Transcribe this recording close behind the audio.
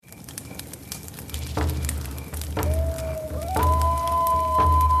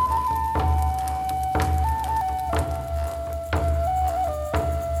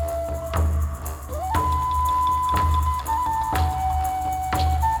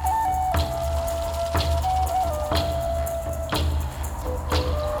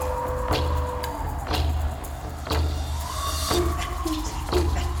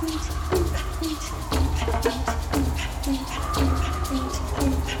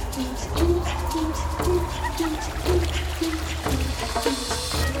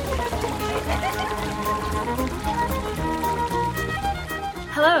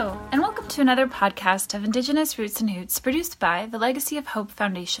Hello, and welcome to another podcast of Indigenous Roots and Hoots produced by the Legacy of Hope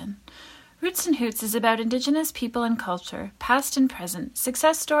Foundation. Roots and Hoots is about Indigenous people and culture, past and present,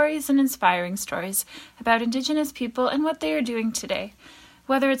 success stories and inspiring stories about Indigenous people and what they are doing today.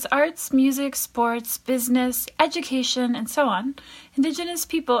 Whether it's arts, music, sports, business, education, and so on, Indigenous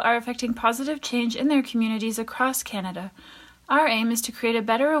people are affecting positive change in their communities across Canada. Our aim is to create a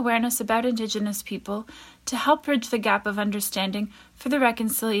better awareness about Indigenous people to help bridge the gap of understanding for the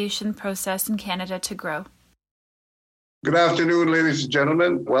reconciliation process in Canada to grow. Good afternoon, ladies and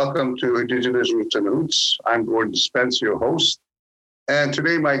gentlemen. Welcome to Indigenous Roots and Hoots. I'm Gordon Spence, your host. And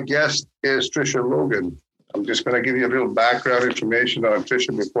today my guest is Tricia Logan. I'm just going to give you a little background information on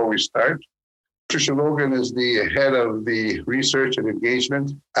Tricia before we start. Tricia Logan is the head of the Research and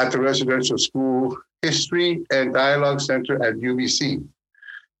Engagement at the Residential School History and Dialogue Center at UBC.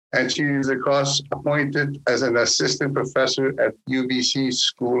 And she is, of course, appointed as an assistant professor at UBC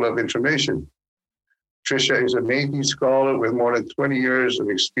School of Information. Tricia is a Métis scholar with more than 20 years of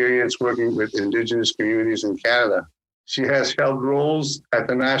experience working with Indigenous communities in Canada. She has held roles at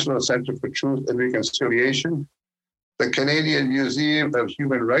the National Centre for Truth and Reconciliation, the Canadian Museum of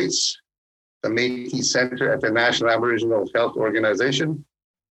Human Rights, the Métis Centre at the National Aboriginal Health Organization,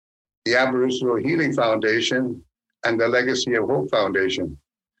 the Aboriginal Healing Foundation, and the Legacy of Hope Foundation.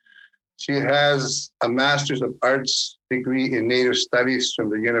 She has a Master's of Arts degree in Native Studies from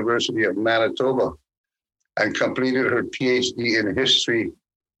the University of Manitoba and completed her PhD in History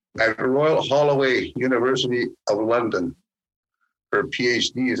at Royal Holloway University of London. Her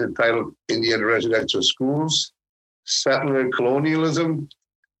PhD is entitled Indian Residential Schools, Settler Colonialism,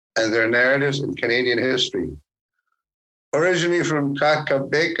 and Their Narratives in Canadian History. Originally from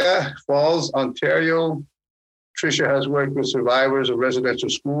Kakabeka Falls, Ontario, Tricia has worked with survivors of residential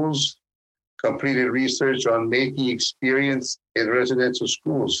schools, completed research on Métis experience in residential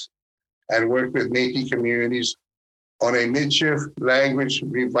schools, and worked with Métis communities on a midship language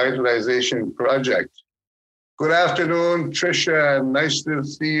revitalization project. Good afternoon, Tricia. Nice to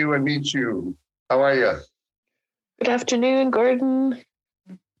see you and meet you. How are you? Good afternoon, Gordon.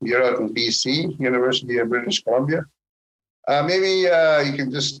 You're out in BC, University of British Columbia. Maybe you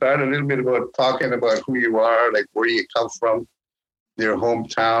can just start a little bit about talking about who you are, like where you come from, your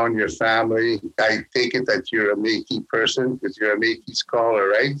hometown, your family. I take it that you're a Métis person because you're a Métis scholar,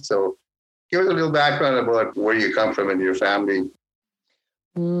 right? So give us a little background about where you come from and your family.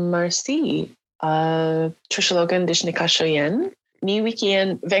 Merci. Tricia Logan, Dishnekashoyen. Ni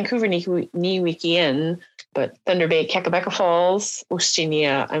Wikien, Vancouver Ni Wikien, but Thunder Bay, Kakabeka Falls,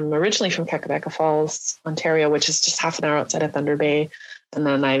 Ostinia. I'm originally from Kakabeka Falls, Ontario, which is just half an hour outside of Thunder Bay. And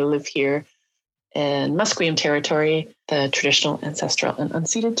then I live here in Musqueam territory, the traditional, ancestral, and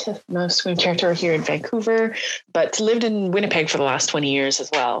unceded Musqueam territory here in Vancouver, but lived in Winnipeg for the last 20 years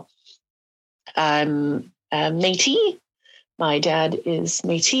as well. I'm Métis. My dad is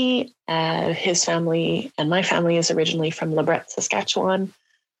Métis. His family and my family is originally from LeBret, Saskatchewan,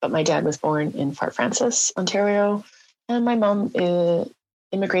 but my dad was born in Fort Frances, Ontario. And my mom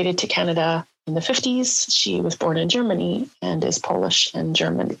immigrated to Canada in the 50s. She was born in Germany and is Polish and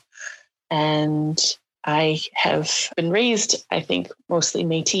German. And I have been raised, I think, mostly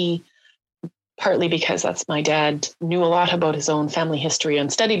Métis, partly because that's my dad knew a lot about his own family history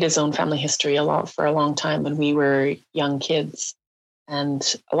and studied his own family history a lot for a long time when we were young kids. And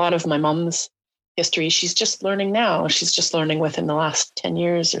a lot of my mom's history, she's just learning now. She's just learning within the last 10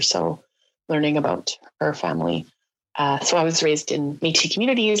 years or so, learning about her family. So I was raised in Métis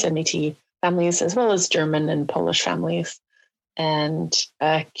communities and Métis families, as well as German and Polish families, and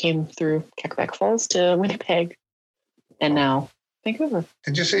came through Kakabeka Falls to Winnipeg and now Vancouver.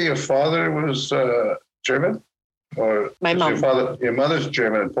 Did you say your father was German? Or my mom. Your mother's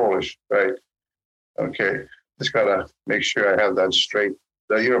German and Polish, right? Okay. Just got to make sure I have that straight.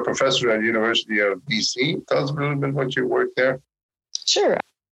 You're a professor at the University of BC. Tell us a little bit about your work there. Sure.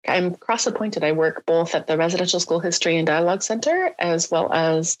 I'm cross-appointed. I work both at the Residential School History and Dialogue Center as well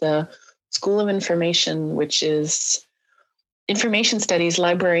as the School of Information, which is information studies,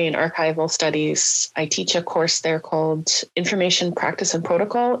 library and archival studies. I teach a course there called Information Practice and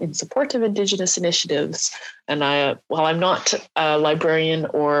Protocol in Support of Indigenous Initiatives. And while I'm not a librarian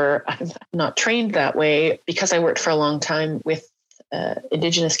or I'm not trained that way, because I worked for a long time with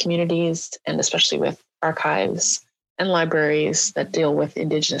Indigenous communities and especially with archives and libraries that deal with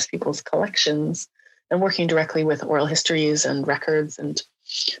Indigenous people's collections and working directly with oral histories and records and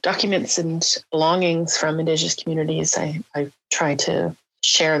documents and belongings from Indigenous communities, I try to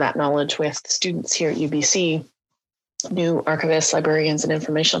share that knowledge with students here at UBC, new archivists, librarians, and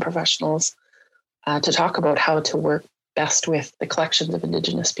informational professionals to talk about how to work best with the collections of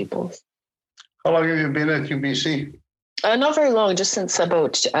Indigenous peoples. How long have you been at UBC? Not very long, just since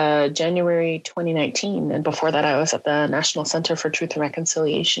about January 2019. And before that, I was at the National Center for Truth and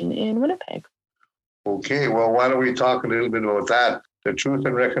Reconciliation in Winnipeg. Okay, well, why don't we talk a little bit about that? The Truth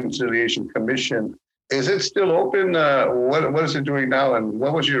and Reconciliation Commission, is it still open? What is it doing now? And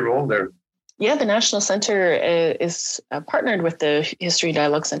what was your role there? Yeah, the National Center is partnered with the History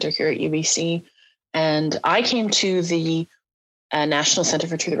Dialogue Center here at UBC. And I came to the National Center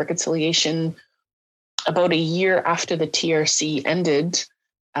for Truth and Reconciliation about a year after the TRC ended.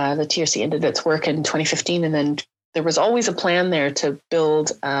 The TRC ended its work in 2015. And then there was always a plan there to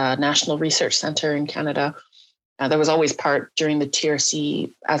build a national research center in Canada. There was always part during the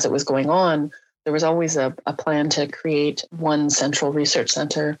TRC as it was going on. There was always a plan to create one central research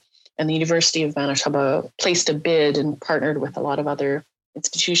center. And the University of Manitoba placed a bid and partnered with a lot of other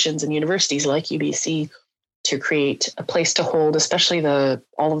institutions and universities like UBC to create a place to hold, especially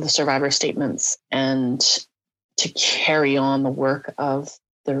all of the survivor statements, and to carry on the work of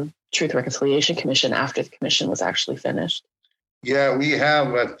the Truth and Reconciliation Commission after the commission was actually finished. Yeah, we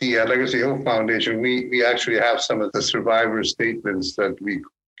have at the Legacy Hope Foundation, we actually have some of the survivor statements that we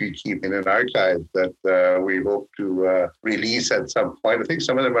keep in an archive that we hope to release at some point. I think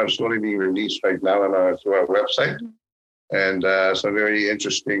some of them are slowly being released right now on our website. And some very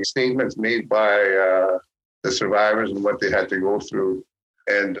interesting statements made by the survivors and what they had to go through.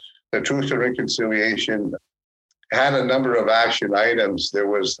 And the Truth and Reconciliation had a number of action items. There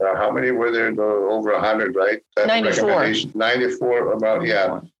was, how many were there? Over 100, right? 94 about,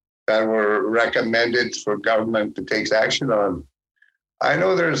 yeah, that were recommended for government to take action on. I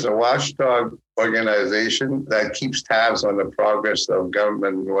know there's a watchdog organization that keeps tabs on the progress of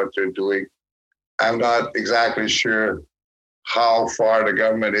government and what they're doing. I'm not exactly sure how far the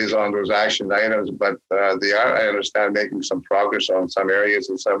government is on those action items, but they are, I understand, making some progress on some areas.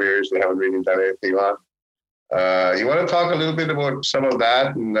 In some areas, they haven't really done anything on. You want to talk a little bit about some of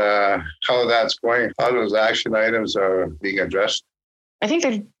that and how that's going, how those action items are being addressed? I think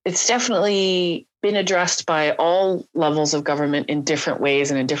that it's definitely been addressed by all levels of government in different ways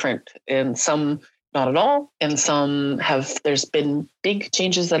and in some not at all, and some there's been big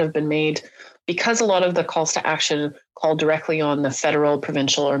changes that have been made because a lot of the calls to action call directly on the federal,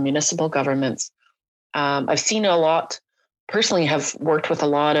 provincial, or municipal governments. I've seen a lot, personally have worked with a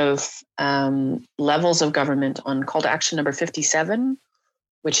lot of levels of government on call to action number 57,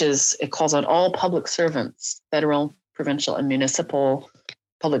 it calls on all public servants, federal, provincial, and municipal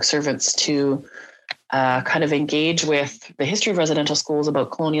public servants to kind of engage with the history of residential schools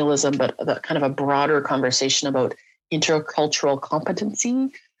about colonialism, but kind of a broader conversation about intercultural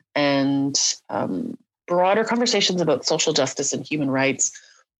competency and broader conversations about social justice and human rights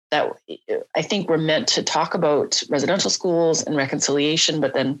that I think were meant to talk about residential schools and reconciliation,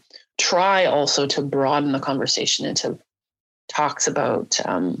 but then try also to broaden the conversation into talks about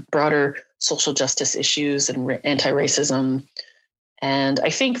broader social justice issues and anti-racism. And I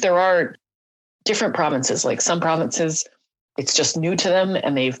think there are different provinces, like some provinces, it's just new to them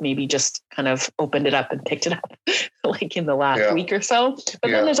and they've maybe just kind of opened it up and picked it up like in the last week or so. But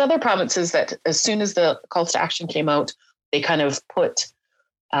then there's other provinces that as soon as the calls to action came out, they kind of put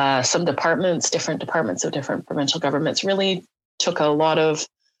some different departments of different provincial governments really took a lot of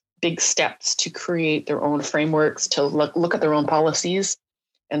big steps to create their own frameworks, to look at their own policies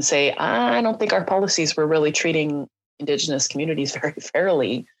and say, I don't think our policies were really treating Indigenous communities very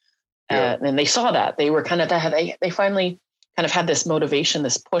fairly. And they saw that. They were kind of, they finally kind of had this motivation,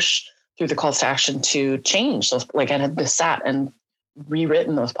 this push through the calls to action to change those, and had sat and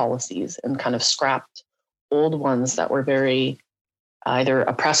rewritten those policies and kind of scrapped old ones that were very either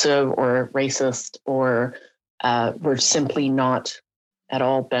oppressive or racist or were simply not at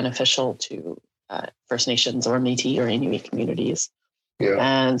all beneficial to First Nations or Métis or Inuit communities. Yeah.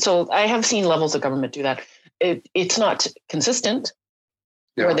 And so I have seen levels of government do that. It's not consistent.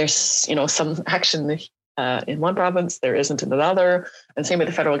 Where there's, some action in one province, there isn't in another, and same with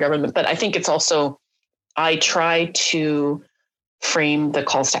the federal government. But I think it's also, I try to frame the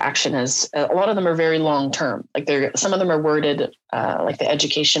calls to action as a lot of them are very long term. Some of them are worded like the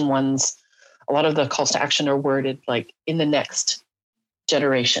education ones. A lot of the calls to action are worded like in the next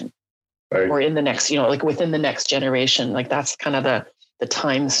generation, or in the next, within the next generation. Like that's kind of the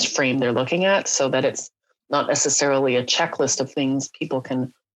time frame they're looking at, so that it's not necessarily a checklist of things people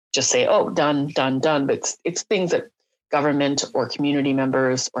can just say, oh, done. But it's things that government or community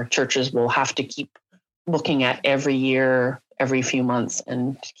members or churches will have to keep looking at every year, every few months,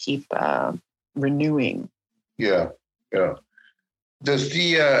 and keep renewing. Yeah. Does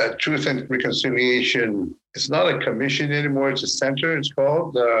the Truth and Reconciliation it's not a commission anymore, it's a center, it's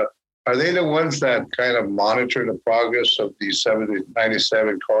called. Are they the ones that kind of monitor the progress of these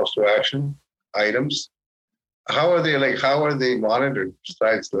 97 calls to action items? How are they monitored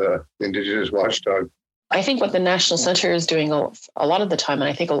besides the Indigenous Watchdog? I think what the National Center is doing a lot of the time, and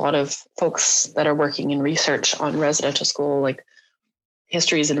I think a lot of folks that are working in research on residential school, like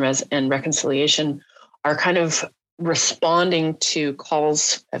histories and reconciliation, are kind of responding to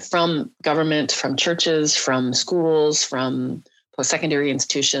calls from government, from churches, from schools, from post-secondary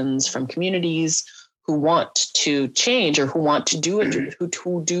institutions, from communities who want to change or who want to do it,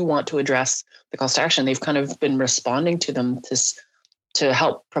 who do want to address the calls to action. They've kind of been responding to them to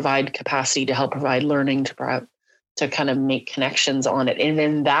help provide capacity, to help provide learning, to kind of make connections on it. And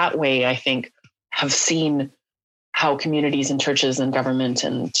in that way, I think, have seen how communities and churches and government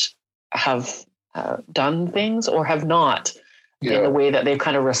and have done things or have not in the way that they've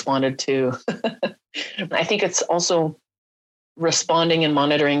kind of responded to. I think it's also responding and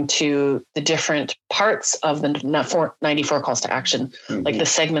monitoring to the different parts of the 94 calls to action, like the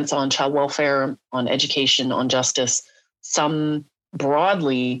segments on child welfare, on education, on justice. Some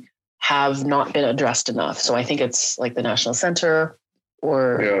broadly have not been addressed enough. So I think it's like the National Center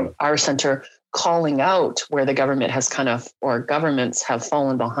or our center calling out where the government has or governments have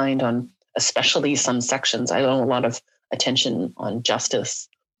fallen behind on, especially some sections. I know a lot of attention on justice,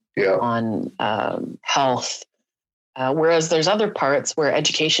 on health, whereas there's other parts where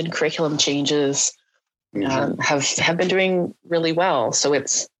education curriculum changes have been doing really well. So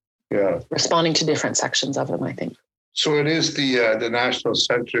it's responding to different sections of them, I think. So it is the National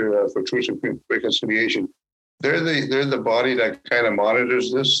Center for Truth and Reconciliation. They're the body that kind of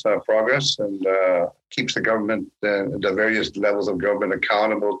monitors this progress and keeps the government, the various levels of government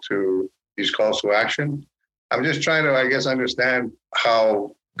accountable to these calls to action. I'm just trying to, I guess, understand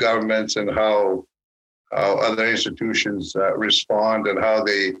how governments and how other institutions respond and how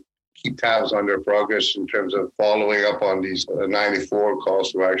they keep tabs on their progress in terms of following up on these 94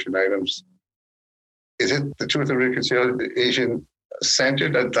 calls to action items. Is it the Truth and Reconciliation Center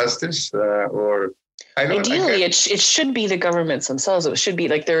that does this, or ideally it should be the governments themselves? It should be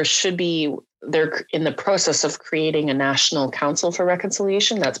like they're in the process of creating a national council for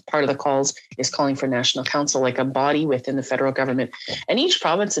reconciliation. That's part of the calls, is calling for national council, like a body within the federal government. And each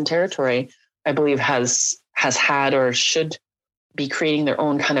province and territory, I believe, has had or should be creating their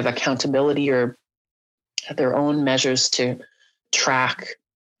own kind of accountability or their own measures to track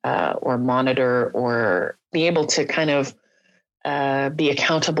or monitor or be able to kind of be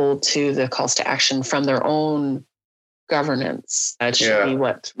accountable to the calls to action from their own governance. That should be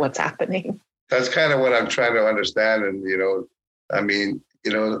what's happening. That's kind of what I'm trying to understand. And,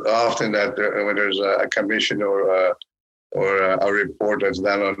 often that when there's a commission or a report that's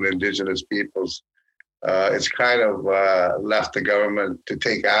done on Indigenous peoples, it's kind of left the government to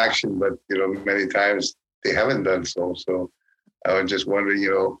take action, but, many times they haven't done so. So I was just wondering,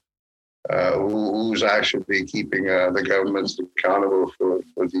 who's actually keeping the governments accountable for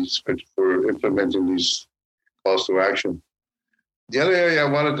implementing these calls to action. The other area I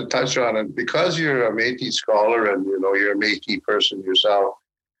wanted to touch on, and because you're a Métis scholar and you're a Métis person yourself,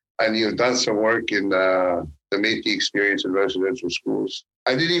 and you've done some work in the Métis experience in residential schools.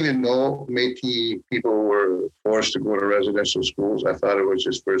 I didn't even know Métis people were forced to go to residential schools. I thought it was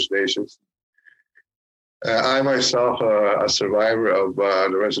just First Nations. I myself, a survivor of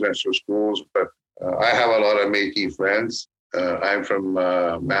the residential schools, but I have a lot of Métis friends. I'm from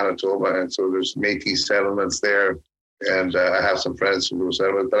Manitoba, and so there's Métis settlements there, and I have some friends from those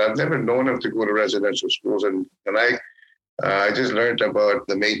settlements, but I've never known them to go to residential schools, and I just learned about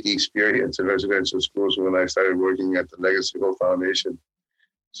the Métis experience in residential schools when I started working at the Legacy Hope Foundation.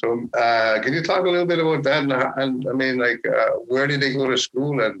 So can you talk a little bit about that? And where did they go to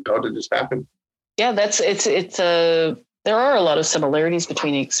school and how did this happen? Yeah, there are a lot of similarities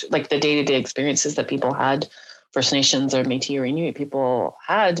between the day-to-day experiences that people had, First Nations or Métis or Inuit people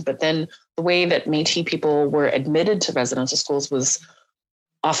had, but then the way that Métis people were admitted to residential schools was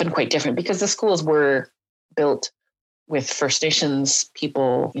often quite different because the schools were built with First Nations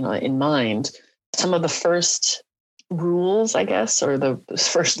people, in mind. Some of the first rules, I guess, or the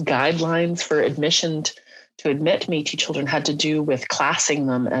first guidelines for admission to admit Métis children had to do with classing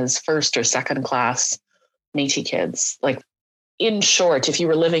them as first or second class Métis kids. Like, in short, if you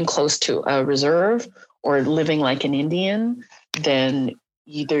were living close to a reserve or living like an Indian, then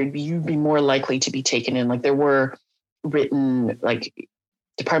you'd be more likely to be taken in. Like, there were written,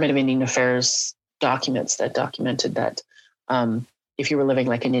 Department of Indian Affairs documents that documented that if you were living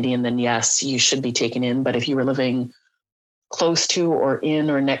like an Indian, then yes, you should be taken in. But if you were living close to or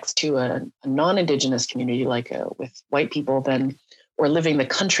in or next to a non-Indigenous community, like with white people, then, or living the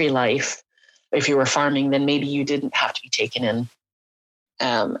country life, if you were farming, then maybe you didn't have to be taken in.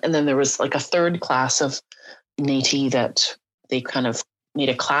 And then there was like a third class of Métis that they kind of made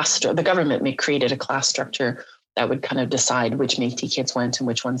a class, the government created a class structure that would kind of decide which Métis kids went and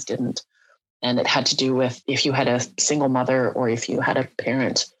which ones didn't. And it had to do with if you had a single mother or if you had a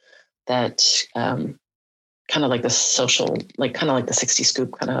parent that kind of like the social, like kind of like the 60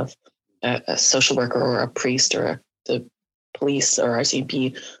 Scoop, kind of a social worker or a priest or the police or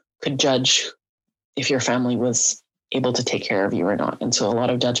RCMP could judge if your family was able to take care of you or not. And so a lot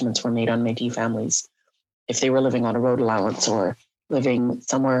of judgments were made on Métis families if they were living on a road allowance or living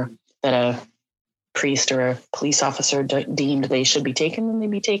somewhere that a priest or a police officer deemed they should be taken, then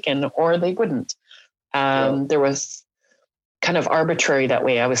they'd be taken, or they wouldn't. There was kind of arbitrary that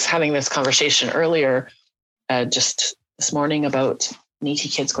way. I was having this conversation earlier just this morning about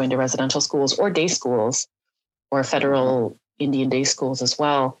Métis kids going to residential schools or day schools or federal Indian day schools as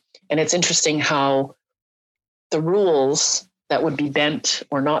well. And it's interesting how the rules that would be bent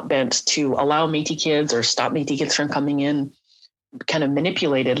or not bent to allow Métis kids or stop Métis kids from coming in kind of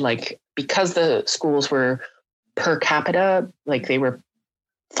manipulated, like because the schools were per capita, like they were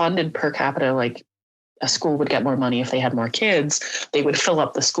funded per capita, like a school would get more money if they had more kids, they would fill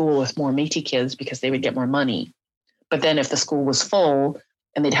up the school with more Métis kids because they would get more money. But then if the school was full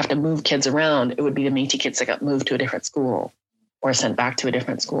and they'd have to move kids around, it would be the Métis kids that got moved to a different school or sent back to a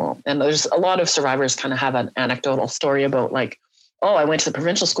different school. And there's a lot of survivors kind of have an anecdotal story about like, oh, I went to the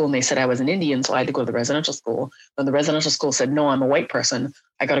provincial school and they said I was an Indian, so I had to go to the residential school. When the residential school said, no, I'm a white person,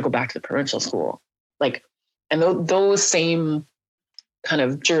 I got to go back to the provincial school. Like, and those same kind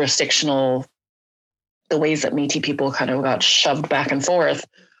of jurisdictional, the ways that Métis people kind of got shoved back and forth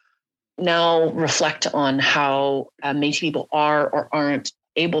now reflect on how Métis people are or aren't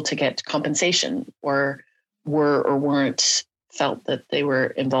able to get compensation or were or weren't felt that they were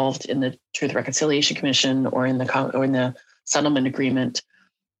involved in the Truth Reconciliation Commission or in the settlement agreement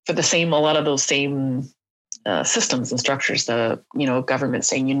for a lot of those same systems and structures. The government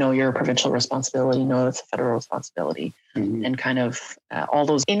saying you're a provincial responsibility, no, it's a federal responsibility, and kind of all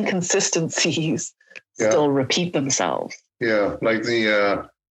those inconsistencies still repeat themselves. Yeah, like the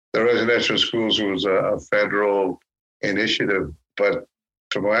residential schools was a federal initiative, but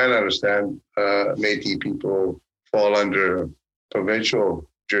from what I understand, Métis people fall under provincial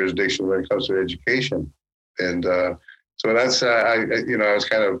jurisdiction when it comes to education, and so that's I was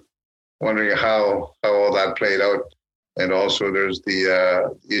kind of wondering how all that played out, and also there's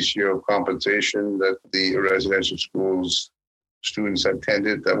the issue of compensation that the residential schools students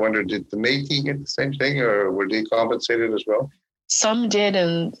attended. I wonder, did the Métis get the same thing, or were they compensated as well? Some did,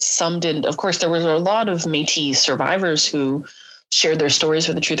 and some didn't. Of course, there was a lot of Métis survivors who shared their stories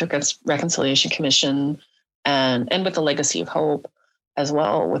with the Truth Reconciliation Commission and with the Legacy of Hope as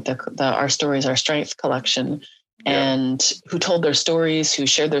well, with the Our Stories, Our Strength collection, and who told their stories, who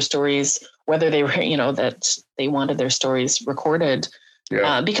shared their stories, whether they were, that they wanted their stories recorded.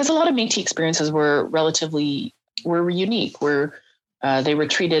 Because a lot of Métis experiences were unique, where they were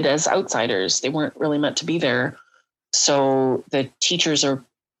treated as outsiders. They weren't really meant to be there. So the teachers or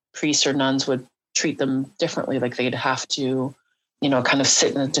priests or nuns would treat them differently, like they'd have to, kind of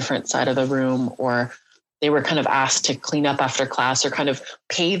sit in a different side of the room, or they were kind of asked to clean up after class or kind of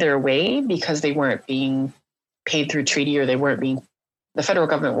pay their way because they weren't being paid through treaty, or the federal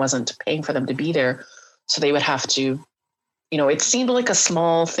government wasn't paying for them to be there. So they would have to, it seemed like a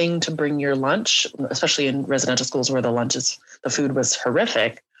small thing to bring your lunch, especially in residential schools where the food was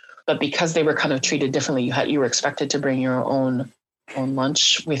horrific. But because they were kind of treated differently, you were expected to bring your own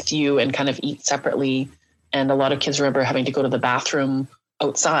lunch with you and kind of eat separately. And a lot of kids remember having to go to the bathroom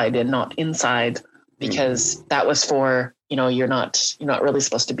outside and not inside, because that was for, you're not really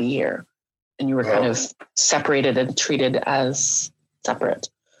supposed to be here. And you were kind of separated and treated as separate.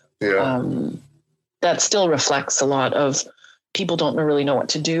 That still reflects a lot of people don't really know what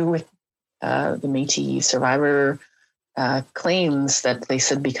to do with the Métis survivor claims that they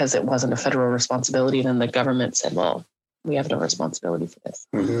said because it wasn't a federal responsibility, then the government said, well, we have no responsibility for this.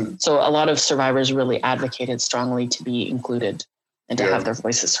 So a lot of survivors really advocated strongly to be included and to have their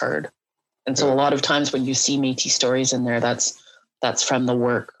voices heard. And so a lot of times when you see Métis stories in there, that's from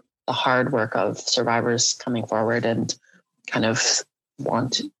the hard work of survivors coming forward and kind of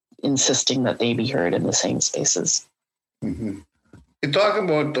insisting that they be heard in the same spaces. You talk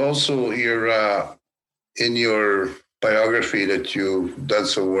about also in your biography that you've done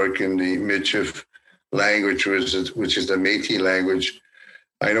some work in the Michif language, which is the Métis language.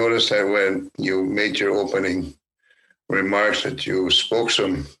 I noticed that when you made your opening remarks that you spoke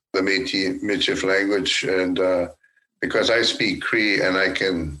some the Métis Michif language, and because I speak Cree and I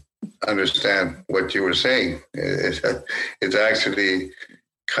can understand what you were saying, it's actually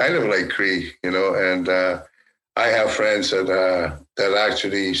kind of like Cree, and I have friends that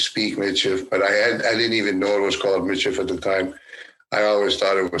actually speak Michif, but I didn't even know it was called Michif at the time. I always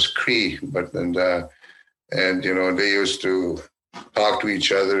thought it was Cree, but and they used to talk to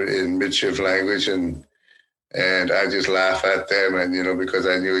each other in Michif language, and I just laugh at them, and because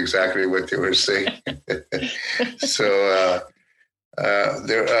I knew exactly what they were saying. So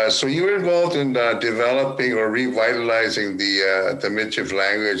so you were involved in developing or revitalizing the Michif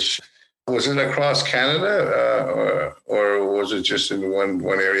language. Was it across Canada, or was it just in one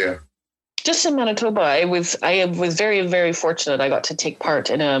area? Just in Manitoba. I was very, very fortunate. I got to take part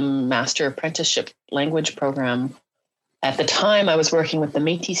in a master apprenticeship language program. At the time, I was working with the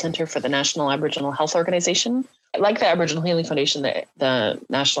Métis Center for the National Aboriginal Health Organization. Like the Aboriginal Healing Foundation, the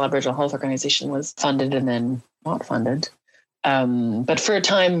National Aboriginal Health Organization was funded and then not funded. But for a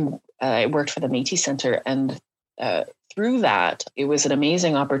time, I worked for the Métis Center, and through that, it was an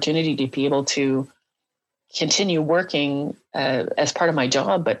amazing opportunity to be able to continue working as part of my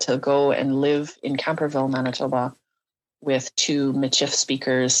job, but to go and live in Camperville, Manitoba, with 2 Michif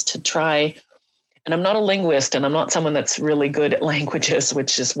speakers to try. And I'm not a linguist, and I'm not someone that's really good at languages,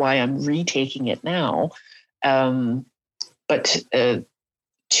 which is why I'm retaking it now. But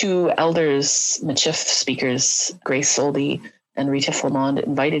 2 elders, Michif speakers, Grace Soldy and Rita Flamond,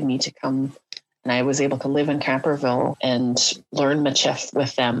 invited me to come, and I was able to live in Camperville and learn Michif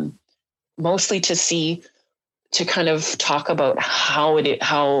with them, mostly to kind of talk about how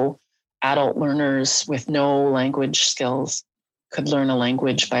adult learners with no language skills could learn a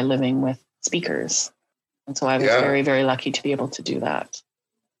language by living with speakers. And so I was very, very lucky to be able to do that.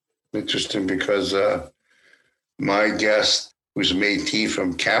 Interesting, because my guest, who's Métis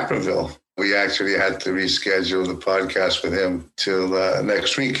from Camperville, we actually had to reschedule the podcast with him till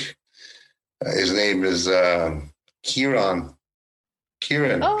next week. His name is Kieran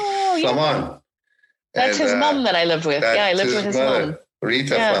Flamand. That's his mom that I lived with. Yeah, I lived with his mom.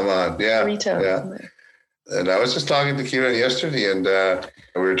 Rita Flamand. Yeah. Rita. Yeah. And I was just talking to Kieran yesterday, and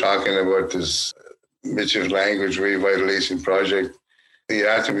we were talking about this Michif language revitalization project. He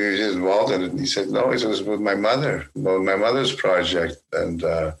asked me if he was involved in it, and he said, no, it was with my mother's project. And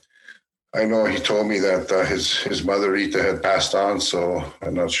I know he told me that his mother, Rita, had passed on, so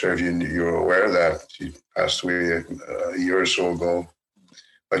I'm not sure if you're aware of that. She passed away a year or so ago.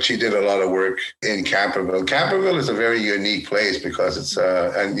 But she did a lot of work in Camperville. Camperville is a very unique place because it's,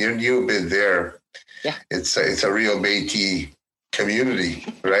 and you've been there. Yeah. It's a real Métis community,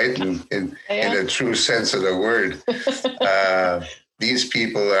 right? In a true sense of the word. These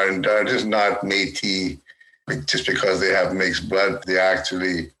people are just not Métis just because they have mixed blood. They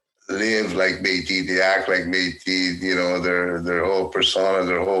actually live like Métis. They act like Métis. Their whole persona,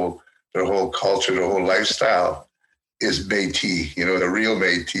 their whole culture, their whole lifestyle is Métis, the real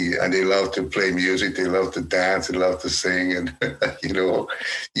Métis, and they love to play music, they love to dance, they love to sing, and you've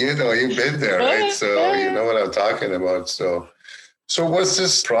been there, right? So you know what I'm talking about. So what's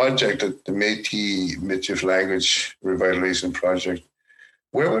this project, the Métis Michif Language Revitalization Project?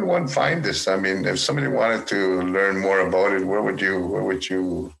 Where would one find this? I mean, if somebody wanted to learn more about it, where would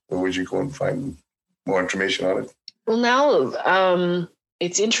you go and find more information on it? Well, now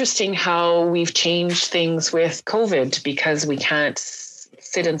it's interesting how we've changed things with COVID, because we can't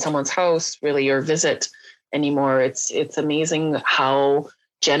sit in someone's house really or visit anymore. It's amazing how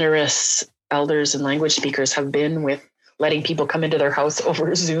generous elders and language speakers have been with letting people come into their house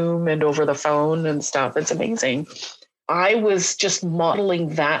over Zoom and over the phone and stuff. It's amazing. I was just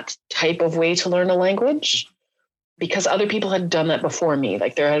modeling that type of way to learn a language because other people had done that before me.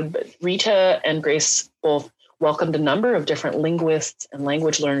 Like Rita and Grace both welcomed a number of different linguists and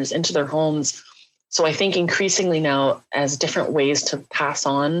language learners into their homes. So I think increasingly now, as different ways to pass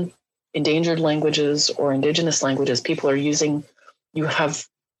on endangered languages or Indigenous languages, people are using, it's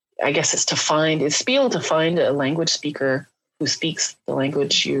to be able to find a language speaker who speaks the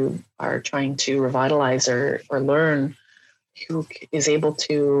language you are trying to revitalize or learn, who is able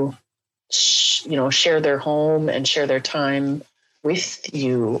to, share their home and share their time with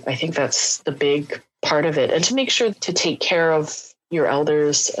you. I think that's the big part of it, and to make sure to take care of your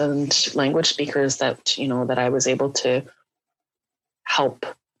elders and language speakers that I was able to help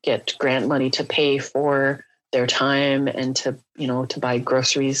get grant money to pay for their time and to buy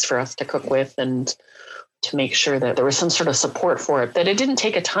groceries for us to cook with, and to make sure that there was some sort of support for it, that it didn't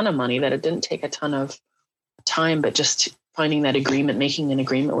take a ton of money, that it didn't take a ton of time, but just finding that agreement, making an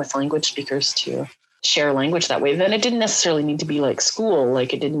agreement with language speakers to share language that way. Then it didn't necessarily need to be like school,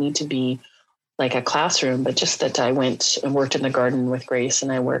 like it didn't need to be like a classroom, but just that I went and worked in the garden with Grace,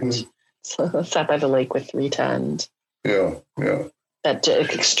 and I worked sat by the lake with Rita, and that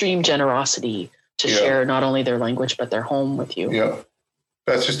extreme generosity to share not only their language but their home with you. Yeah,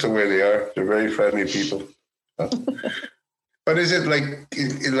 that's just the way they are. They're very friendly people. But is it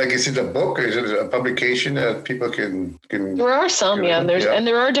is it a book or is it a publication that people can There are some, and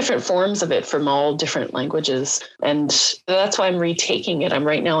there are different forms of it from all different languages, and that's why I'm retaking it. I'm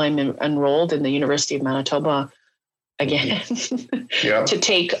enrolled in the University of Manitoba again to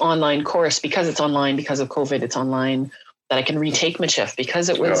take online course because it's online, because of COVID, it's online, that I can retake Michif because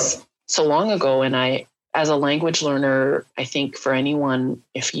it was so long ago. And I, as a language learner, I think for anyone,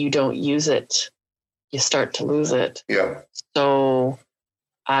 if you don't use it, you start to lose it. Yeah. So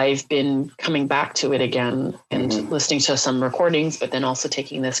I've been coming back to it again and listening to some recordings, but then also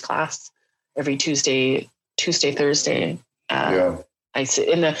taking this class every Tuesday, Thursday. I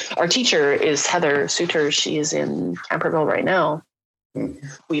sit our teacher is Heather Suter. She is in Camperville right now.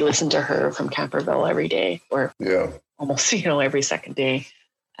 We listen to her from Camperville every day, or almost, every second day.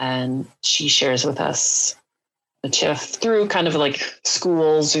 And she shares with us the Michif through kind of like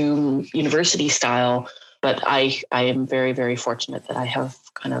school, Zoom, university style. But I am very, very fortunate that I have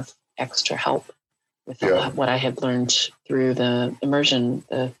kind of extra help with what I have learned through the immersion,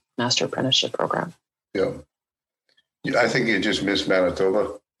 the Master Apprenticeship program. Yeah. I think you just miss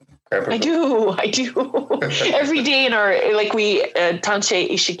Manitoba. I do. Every day in our, we, Tanche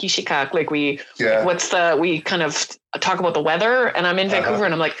Ishikishikak, we kind of talk about the weather, and I'm in Vancouver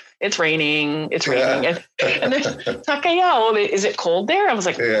and I'm like, it's raining. And then Takayao, is it cold there? I was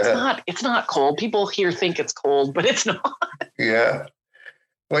like, it's not cold. People here think it's cold, but it's not. Yeah.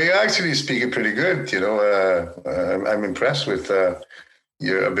 Well, you actually speak it pretty good. I'm impressed with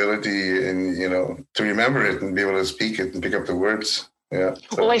your ability and, to remember it and be able to speak it and pick up the words. Yeah.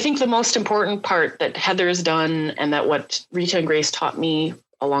 So. Well, I think the most important part that Heather's done, and that what Rita and Grace taught me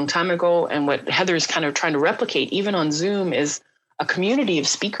a long time ago, and what Heather's kind of trying to replicate even on Zoom, is a community of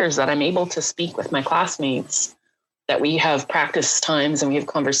speakers that I'm able to speak with my classmates, that we have practice times and we have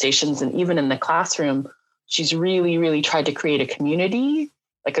conversations. And even in the classroom, she's really, really tried to create a community,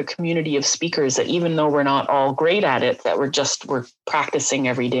 like a community of speakers, that even though we're not all great at it, that we're practicing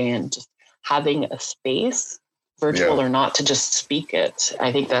every day and just having a space, virtual or not, to just speak it.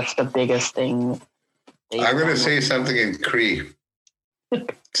 I think that's the biggest thing. I'm going to say something in Cree.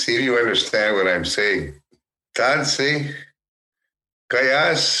 See if you understand what I'm saying. Tansi,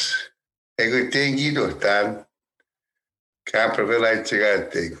 kayas, egutengido tan,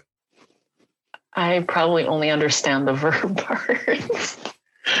 kapravilai. I probably only understand the verb part.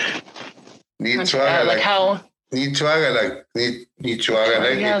 Nichuaga,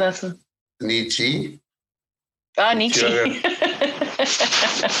 that's Nichi. Nietzsche.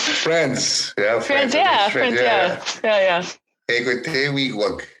 Friends. Friends.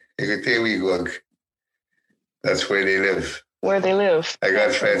 That's where they live. Where they live. I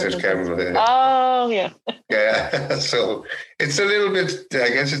got friends in Camberville. Oh, yeah. Yeah. So it's a little bit, I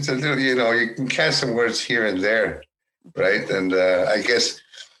guess it's a little, you can catch some words here and there, right? And I guess,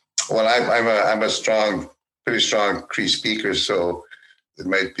 well, I'm a pretty strong Cree speaker, so it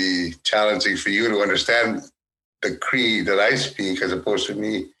might be challenging for you to understand the Cree that I speak, as opposed to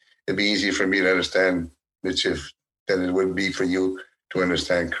me. It'd be easier for me to understand Michif than it would be for you to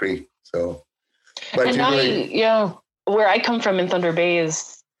understand Cree. So, but and where I come from in Thunder Bay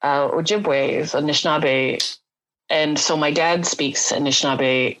is Ojibwe, is Anishinaabe, and so my dad speaks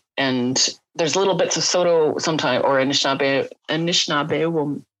Anishinaabe, and there's little bits of Soto sometimes, or Anishinaabe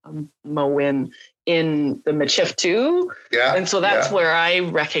will Mowin in the Michif too. Yeah. And so that's where I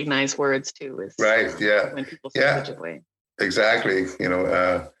recognize words too. Is right. Yeah. When people speak Ojibwe. Exactly.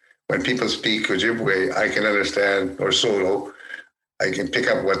 When people speak Ojibwe, I can understand, or Solo, I can pick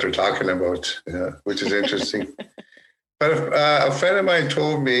up what they're talking about, which is interesting. But a friend of mine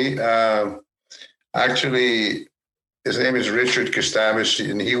told me, actually, his name is Richard Kostabish,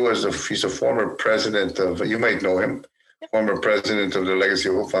 and he's a former president of, you might know him, former president of the Legacy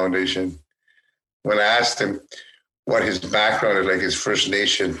of Hope Foundation. When I asked him what his background is, like his First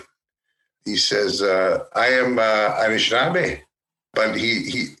Nation, he says, I am Anishinaabe, but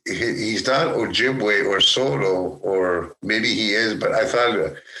he's not Ojibwe or Solo, or maybe he is, but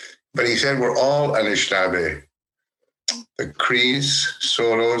but he said we're all Anishinaabe. The Crees,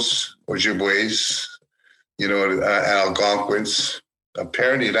 Solos, Ojibwes, Algonquins.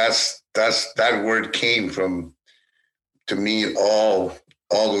 Apparently that word came from, to me, all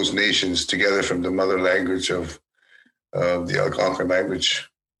those nations together from the mother language of the Algonquin language.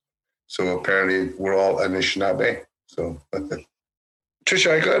 So apparently we're all Anishinaabe. So,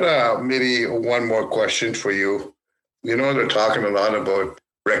 Tricia, I got maybe one more question for you. You know, they're talking a lot about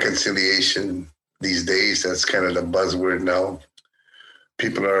reconciliation these days. That's kind of the buzzword now.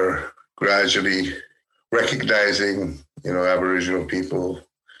 People are gradually recognizing, Aboriginal people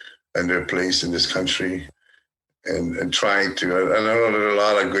and their place in this country and trying to, and I know there are a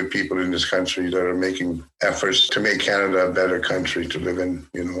lot of good people in this country that are making efforts to make Canada a better country to live in,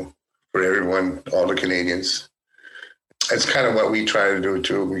 for everyone, all the Canadians. It's kind of what we try to do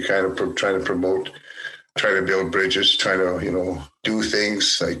too. We kind of try to promote, try to build bridges, try to, do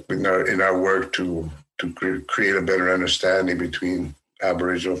things like in our work to create a better understanding between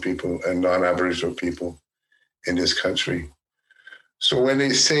Aboriginal people and non-Aboriginal people in this country. So when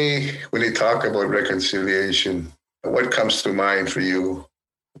they talk about reconciliation, what comes to mind for you?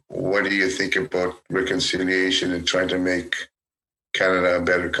 What do you think about reconciliation and trying to make Canada a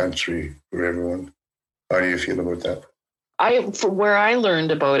better country for everyone? How do you feel about that? From where I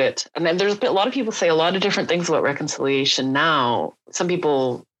learned about it, and then there's a lot of people say a lot of different things about reconciliation now. Some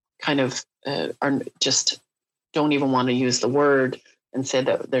people kind of don't even want to use the word and say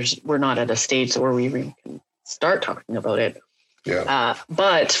that we're not at a stage where we even can start talking about it. Yeah.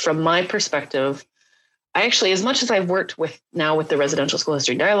 But from my perspective, I actually, as much as I've worked with the Residential School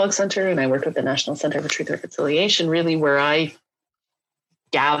History Dialogue Center, and I worked with the National Center for Truth and Reconciliation, really where I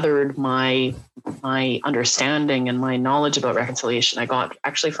gathered my understanding and my knowledge about reconciliation, I got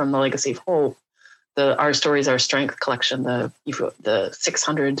actually from the Legacy of Hope, the Our Stories, Our Strength collection, the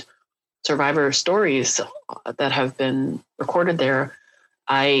 600 survivor stories that have been recorded there.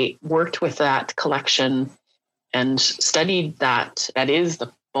 I worked with that collection and studied that. That is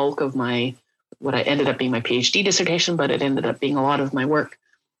the bulk of what I ended up being my PhD dissertation, but it ended up being a lot of my work.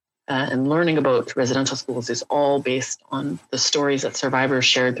 And learning about residential schools is all based on the stories that survivors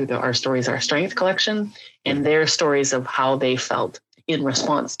shared through the Our Stories, Our Strength collection, and their stories of how they felt in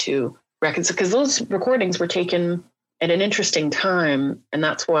response to reconciliation. Because those recordings were taken at an interesting time, and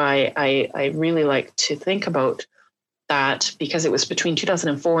that's why I really like to think about that, because it was between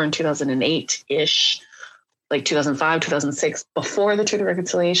 2004 and 2008-ish, like 2005, 2006, before the Truth and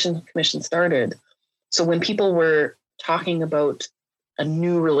Reconciliation Commission started. So when people were talking about a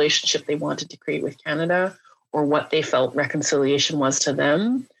new relationship they wanted to create with Canada, or what they felt reconciliation was to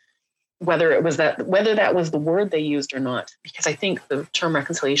them, whether that was the word they used or not, because I think the term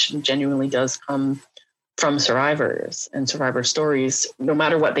reconciliation genuinely does come from survivors and survivor stories, no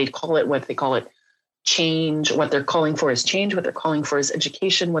matter what they call it change, what they're calling for is change, what they're calling for is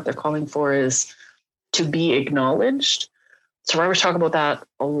education, what they're calling for is to be acknowledged. Survivors talk about that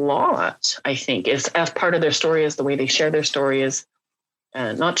a lot, I think, as part of their story, is the way they share their story, is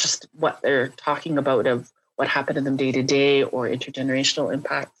not just what they're talking about of what happened to them day to day or intergenerational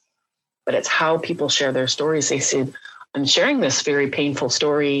impacts, but it's how people share their stories. They said, I'm sharing this very painful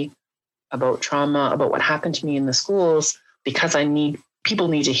story about trauma, about what happened to me in the schools, because people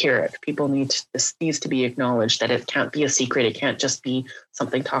need to hear it. This needs to be acknowledged, that it can't be a secret. It can't just be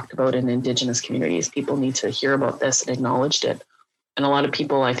something talked about in Indigenous communities. People need to hear about this and acknowledge it. And a lot of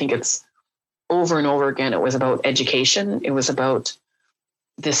people, I think it's over and over again, it was about education. It was about,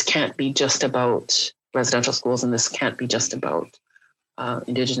 this can't be just about residential schools, and this can't be just about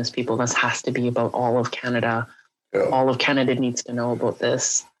Indigenous people. This has to be about all of Canada. Yeah. All of Canada needs to know about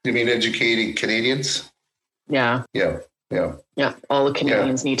this. You mean educating Canadians? Yeah. Yeah. Yeah. Yeah. All the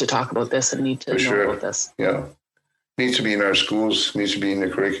Canadians need to talk about this and need to know about this. Yeah. Needs to be in our schools, needs to be in the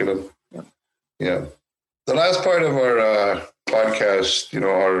curriculum. Yeah. Yeah. The last part of our podcast,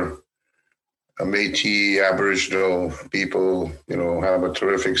 our Métis Aboriginal people, have a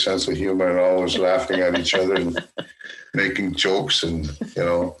terrific sense of humor and always laughing at each other and making jokes and,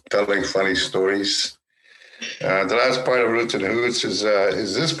 telling funny stories. The last part of Roots and Hoots is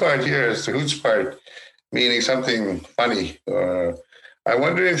this part here, is the Hoots part, meaning something funny. I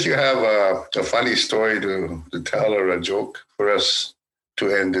wonder if you have a funny story to tell, or a joke for us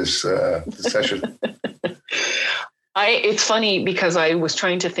to end this session. It's funny because I was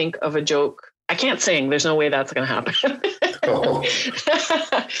trying to think of a joke. I can't sing. There's no way that's going to happen. Oh.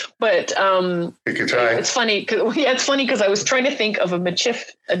 But you can try. It's funny because I was trying to think of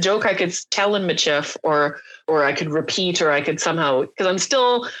a joke I could tell in Michif, or I could repeat, or I could somehow, because I'm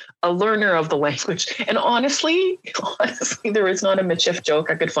still a learner of the language. And honestly, there is not a Michif joke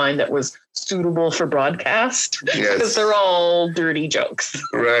I could find that was suitable for broadcast, because they're all dirty jokes.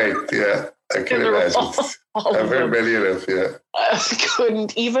 Right. Yeah. I can imagine. I've heard many of them. Yeah. I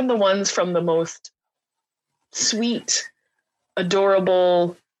couldn't, even the ones from the most sweet,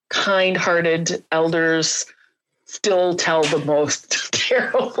 adorable, kind-hearted elders, still tell the most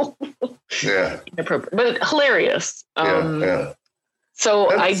terrible, inappropriate, but hilarious. So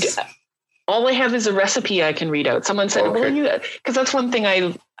all I have is a recipe I can read out. Someone said, because that's one thing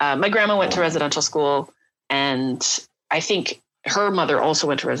my grandma went to residential school, and I think her mother also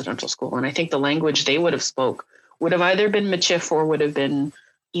went to residential school. And I think the language they would have spoke would have either been Michif or would have been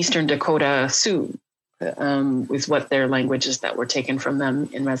Eastern Dakota Sioux, is what their languages that were taken from them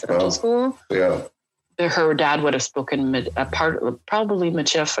in residential school. Yeah. Her dad would have spoken probably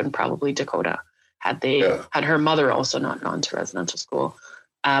Michif and probably Dakota had her mother also not gone to residential school.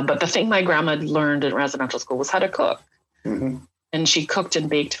 But the thing my grandma learned in residential school was how to cook. Mm-hmm. And she cooked and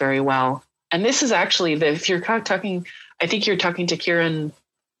baked very well. And this is actually, if you're talking, I think you're talking to Kieran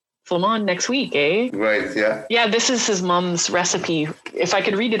Flamand next week, eh? Right, yeah. Yeah, this is his mom's recipe. If I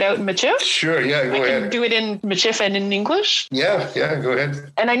could read it out in Michif? Sure, yeah, go ahead. I can do it in Michif and in English? Yeah, go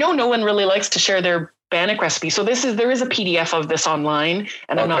ahead. And I know no one really likes to share their Bannock recipe. So there is a PDF of this online,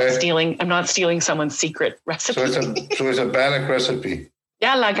 and I'm not stealing someone's secret recipe. So it's a Bannock recipe.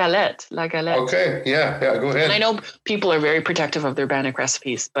 Yeah, la galette. Okay, yeah, go ahead. And I know people are very protective of their Bannock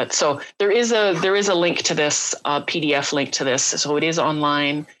recipes, but so there is a link to this, PDF link to this. So it is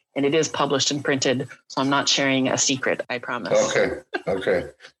online and it is published and printed. So I'm not sharing a secret, I promise. Okay.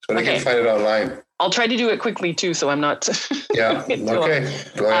 So they can find it online. I'll try to do it quickly too, so I'm not. Yeah. Okay.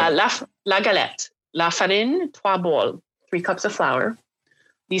 Go ahead. La galette. La farine, 3 bols, 3 cups of flour.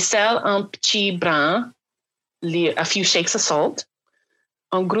 The sel en petits brins, a few shakes of salt.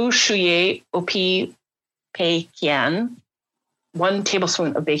 Un gros chouillet au pied pécan, 1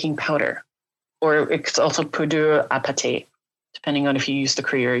 tablespoon of baking powder, or it's also poudre à pâté, depending on if you use the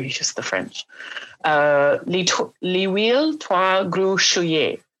Cree or you use the French. L'huile, 3 gros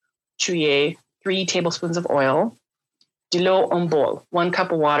chouillets, 3 tablespoons of oil. De l'eau en bol, 1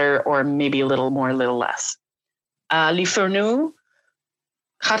 cup of water, or maybe a little more, a little less. Les fourneaux,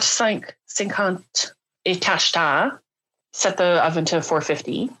 450 étages. Set the oven to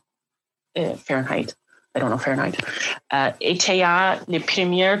 450 Fahrenheit. I don't know Fahrenheit. Étaya les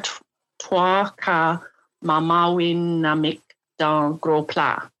premières 3 quarts mamawinamique dans gros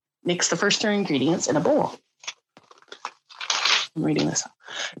plat. Mix the first 3 ingredients in a bowl. I'm reading this.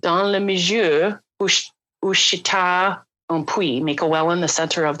 Dans le milieu, uchita un puits. Make a well in the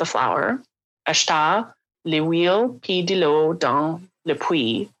center of the flour. Acheta l'huile puis de l'eau dans le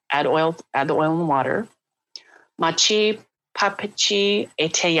puits. Add the oil and water. Machi papichi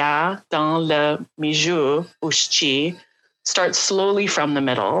étaya dans le milieu uchi. Start slowly from the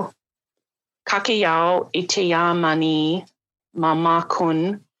middle. Kakayao étaya mani mama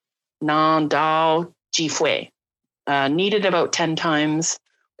kun nan dao jifue. Kneaded about 10 times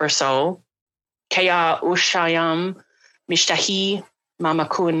or so. Kaya ushayam mishtahi mama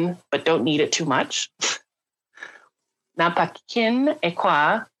kun, but don't knead it too much. Napakin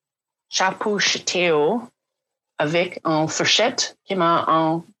ekwa chapu sheteo. Avec un fourchette, kima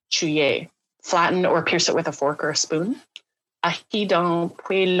en chouillet. Flatten or pierce it with a fork or a spoon. Aki dans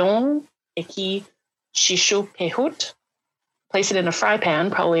poêlon, eki shishu pehut. Place it in a fry pan,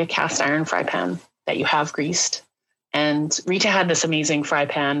 probably a cast iron fry pan that you have greased. And Rita had this amazing fry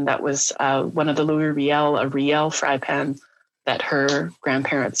pan that was one of the Louis Riel, a Riel fry pan that her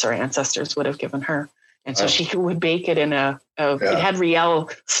grandparents or ancestors would have given her. And so she would bake it in it had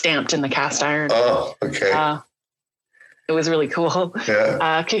Riel stamped in the cast iron. Oh, okay. It was really cool.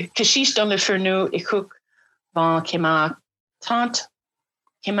 Yeah. Kashish dans le fourneau et cook van kema 30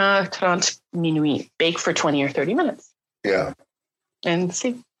 minuit. Bake for 20 or 30 minutes. Yeah. And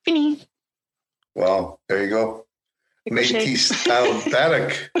c'est fini. Wow. There you go. Métis style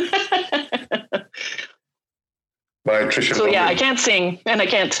Bannock. By Tricia. So I can't sing and I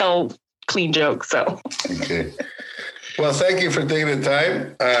can't tell clean jokes. So. Okay. Well, thank you for taking the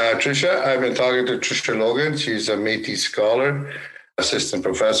time, Tricia. I've been talking to Tricia Logan. She's a Métis scholar, assistant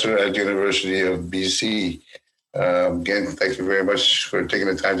professor at University of BC. Again, thank you very much for taking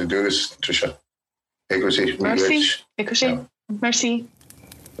the time to do this, Tricia. Merci. Merci.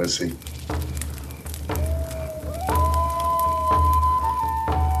 Merci.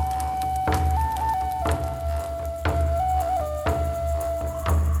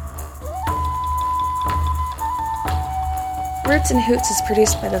 Roots and Hoots is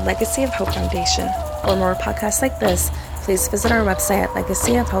produced by the Legacy of Hope Foundation. For more podcasts like this, please visit our website at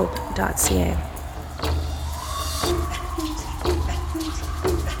legacyofhope.ca.